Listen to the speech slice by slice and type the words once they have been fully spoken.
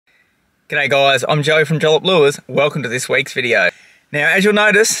G'day guys, I'm Joe from Jollop Lures. Welcome to this week's video. Now as you'll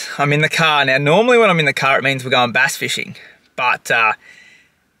notice, I'm in the car. Now normally when I'm in the car it means we're going bass fishing. But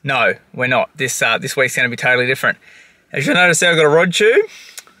no, we're not. This week's going to be totally different. As you'll notice there I've got a rod tube,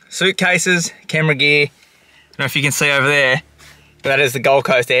 suitcases, camera gear. I don't know if you can see over there, but that is the Gold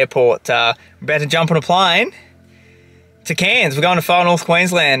Coast Airport. We're about to jump on a plane to Cairns. We're going to far north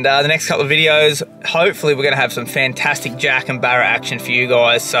Queensland. The next couple of videos, hopefully we're going to have some fantastic jack and barra action for you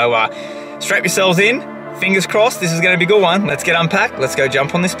guys. So strap yourselves in, fingers crossed, this is going to be a good one. Let's get unpacked, let's go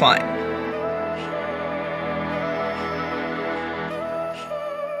jump on this plane.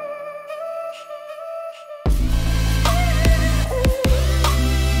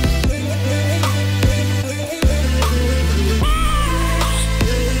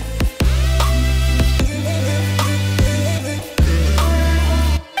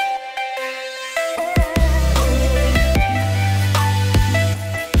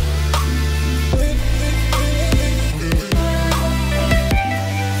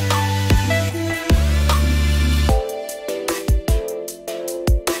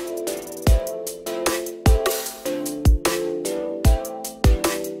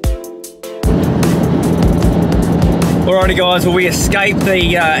 Alrighty guys, well we escaped the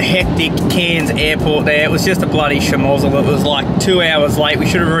hectic Cairns airport there. It was just a bloody schmozzle. It was like 2 hours late. We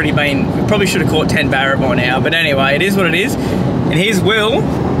probably should have caught 10 barra by now. But anyway, it is what it is. And here's Will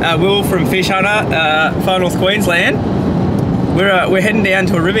from Fish Hunter, far north Queensland. We're heading down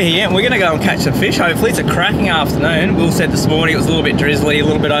to a river here and we're gonna go and catch some fish. Hopefully it's a cracking afternoon. Will said this morning it was a little bit drizzly, a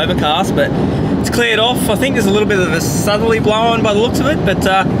little bit overcast, but it's cleared off. I think there's a little bit of a southerly blow on by the looks of it, but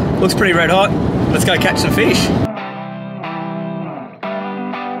looks pretty red hot. Let's go catch some fish.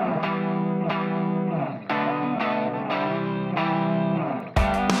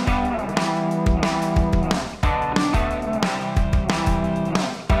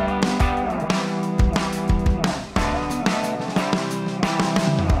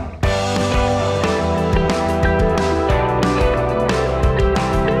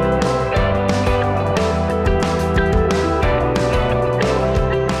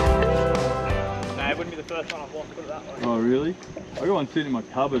 Oh really? I got one sitting in my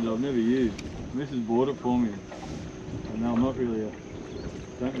cupboard that I've never used. Mrs. bought it for me. And now I'm not really,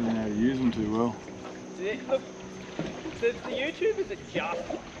 don't really know how to use them too well. Look, the YouTubers that just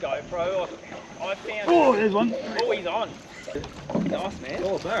GoPro, I found... Oh, there's one! Oh, he's on. Nice, man.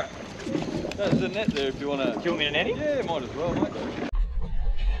 Oh, Barra. There's a net there if you want to... Do you want me to net him? Yeah, might as well, mate.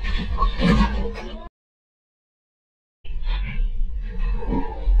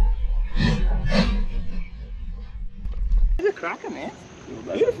 He's a cracker, man.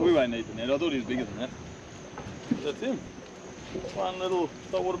 Beautiful. We won't need the net. I thought he was bigger than that. That's him. One little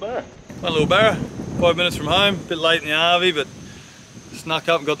saltwater barra. One little barra. 5 minutes from home. A bit late in the RV, but snuck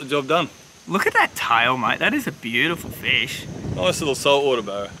up and got the job done. Look at that tail, mate. That is a beautiful fish. Nice little saltwater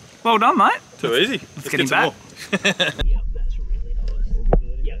barra. Well done, mate. Too easy. Let's get him back. Yep, that's really nice.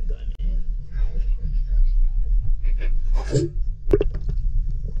 Yep, go man.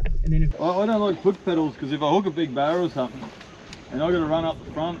 And then if I don't like hook pedals because if I hook a big barra or something and I got to run up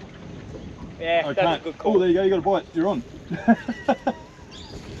the front, yeah, I that's can't. a good call. Oh, there you go. You got a bite. You're on.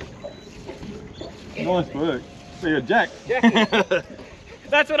 Nice work. So you're Jack.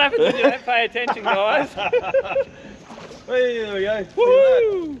 That's what happens when you don't pay attention, guys. Hey, there we go.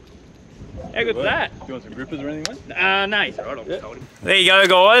 Woohoo! How good's that? Do you want some grippers or anything, mate? No, he's alright, I'll just hold him. There you go,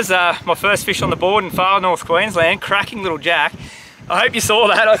 guys. My first fish on the board in far north Queensland. Cracking little jack. I hope you saw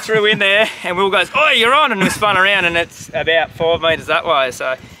that. I threw in there and Will goes, oh, you're on, and we spun around and it's about 5 metres that way.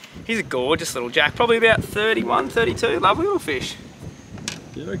 So he's a gorgeous little jack, probably about 31, 32. Lovely little fish.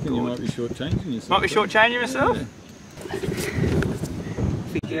 Do you reckon you might be shortchanging yourself? Might be shortchanging yourself?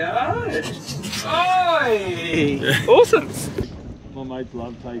 Yeah. Oh! Awesome. My mates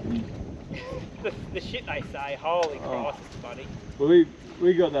love taking him. The shit they say, holy Christ, buddy. Well,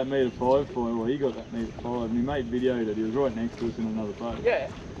 we got that metre 5 for him, well he got that metre 5 and my mate videoed it, he was right next to us in another boat. Yeah.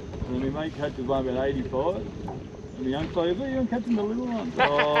 And then my mate catches one about 85 and the young fella goes, oh, you're catching the little ones.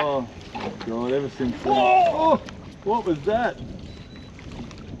 Oh God, ever since then. Oh, what was that?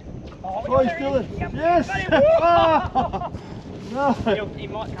 Oh, he's still in. Yes! Oh, no! He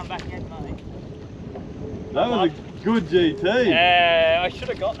might come back again, mate. That was a good GT. Yeah, I should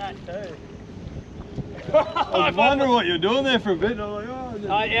have got that too. I was wondering what you were doing there for a bit. I'm like,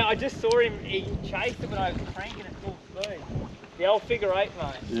 oh, yeah, I just saw him, he chased it when I was cranking at full speed. The old figure 8,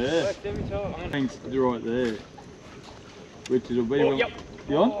 mate. Yeah. Works every time. Thanks, right there. Which it'll be. Oh, yep.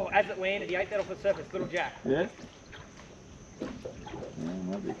 You on? Oh, as it landed, he ate that off the surface, little jack. Yeah. Yeah,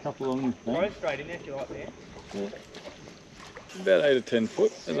 might be a couple on this thing. Go straight in there if you like there. Yeah. About 8 or 10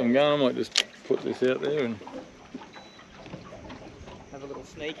 foot. As I'm going, I might just put this out there and Have a little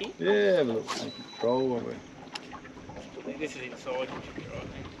sneaky. yeah, have a little sneaky troll, won't we? This is inside, you should be right, man.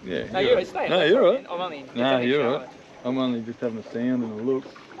 Yeah. No, you're right, stay. No, you're right. I'm only. No, you're right. I'm only just having a sound and a look.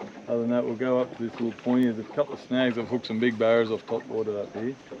 Other than that, we'll go up to this little pointy. There's a couple of snags. I've hooked some big barras off top water up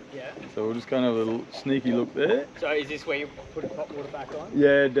here. Yeah. So we'll just kind of have a little sneaky look there. So is this where you put top water back on?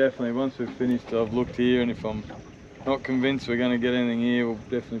 Yeah, definitely. Once we've finished, I've looked here, and if I'm not convinced we're going to get anything here, we'll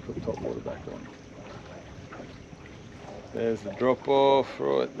definitely put top water back on. There's the drop off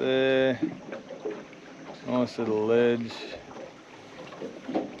right there. Nice little ledge.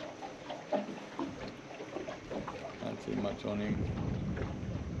 Can't see much on him.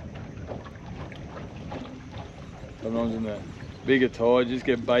 Sometimes in the bigger tide, just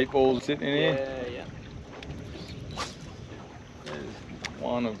get bait balls sitting in here. Yeah, yeah. There's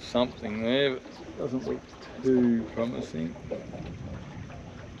one of something there, but it doesn't look too promising.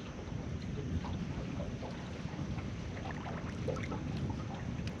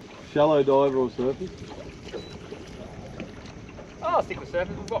 Shallow diver or surface? Oh, I'll stick with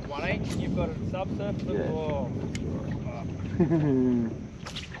surface. We've got one each. You've got a subsurface. Yeah. Oh.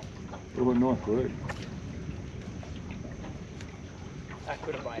 Oh, nice work. That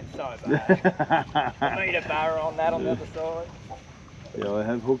could have been so bad. I need a barra on that on the other side. Yeah, I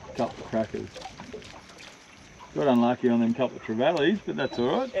have hooked a couple of crackers. Got unlucky on them couple of trevallies, but that's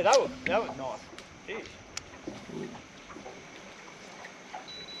alright. Yeah, that was nice fish.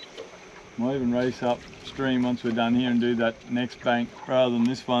 Might even race upstream once we're done here and do that next bank rather than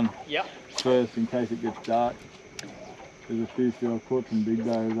this one Yep. first in case it gets dark. There's a few still. I've caught some big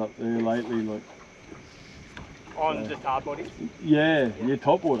barras up there lately, like On just hard bodies. yeah,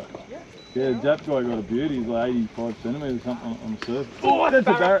 top water. Yeah. Yeah, the Jap guy got a beauty. He's like 85 centimetres or something on the surface. Oh, that's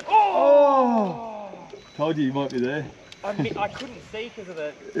a barra. Oh! Told you might be there. I couldn't see because of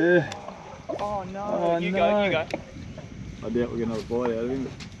the. Yeah. Oh no! Oh, you no. go, you go. I doubt we'll get another bite out of him.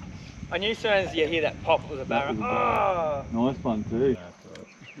 I knew as soon as you hear that pop was a barra. Was a barra. Oh! Nice one too. Should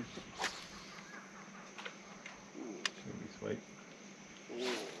be sweet.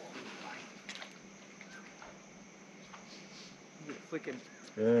 Flicking.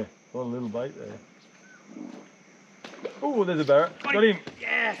 Yeah, got a little bait there. Oh, there's a barra. Got him.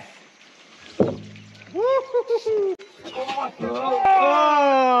 Yes! Woo-hoo-hoo-hoo.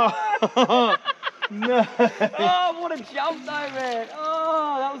 Oh! No. Oh, what a jump though, man.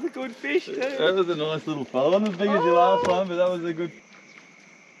 Oh, that was a good fish too. That was a nice little fella. Not as big as your last one, but that was a good. I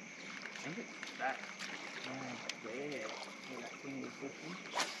think it's that. Yeah. That thing is different.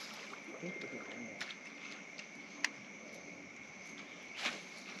 I think it's there.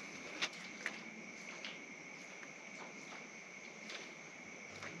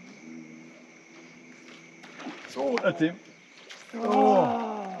 Oh, that's him.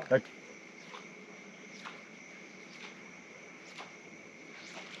 Oh. That...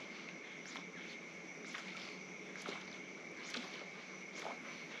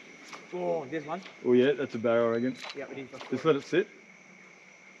 Oh, there's one. Oh yeah, that's a barra, I reckon. Yeah, it is. Just let it sit.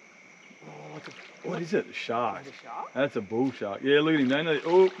 Oh, it's a, What is it? A shark. Is it a shark? That's a bull shark. Yeah, look at him. Don't they?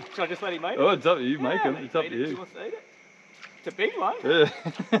 Oh. Should I just let him eat it? Oh, it's up to you. Yeah, Make him. let It's up him to eat it. He you. wants to eat it. It's a big one. Yeah.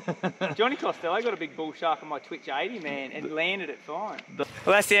 Johnny Costello got a big bull shark on my Twitch 80, man, and landed it fine. Well,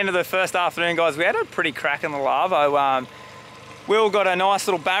 that's the end of the first afternoon, guys. We had a pretty crack in the Lavo. Will got a nice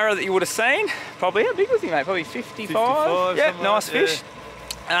little barra that you would have seen. Probably, how big was he, mate? Probably 55. Yep, nice fish.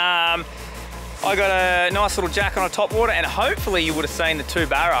 Yeah. I got a nice little jack on a top water, and hopefully you would have seen the 2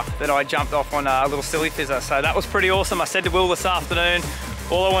 barra that I jumped off on a little silly fizzer. So that was pretty awesome. I said to Will this afternoon,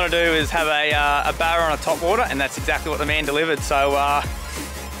 all I want to do is have a barra on a top water, and that's exactly what the man delivered. So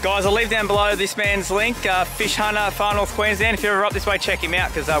guys, I'll leave down below this man's link, Fish Hunter, Far North Queensland. If you're ever up this way, check him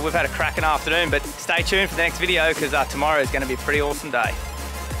out, because we've had a cracking afternoon. But stay tuned for the next video, because tomorrow is going to be a pretty awesome day.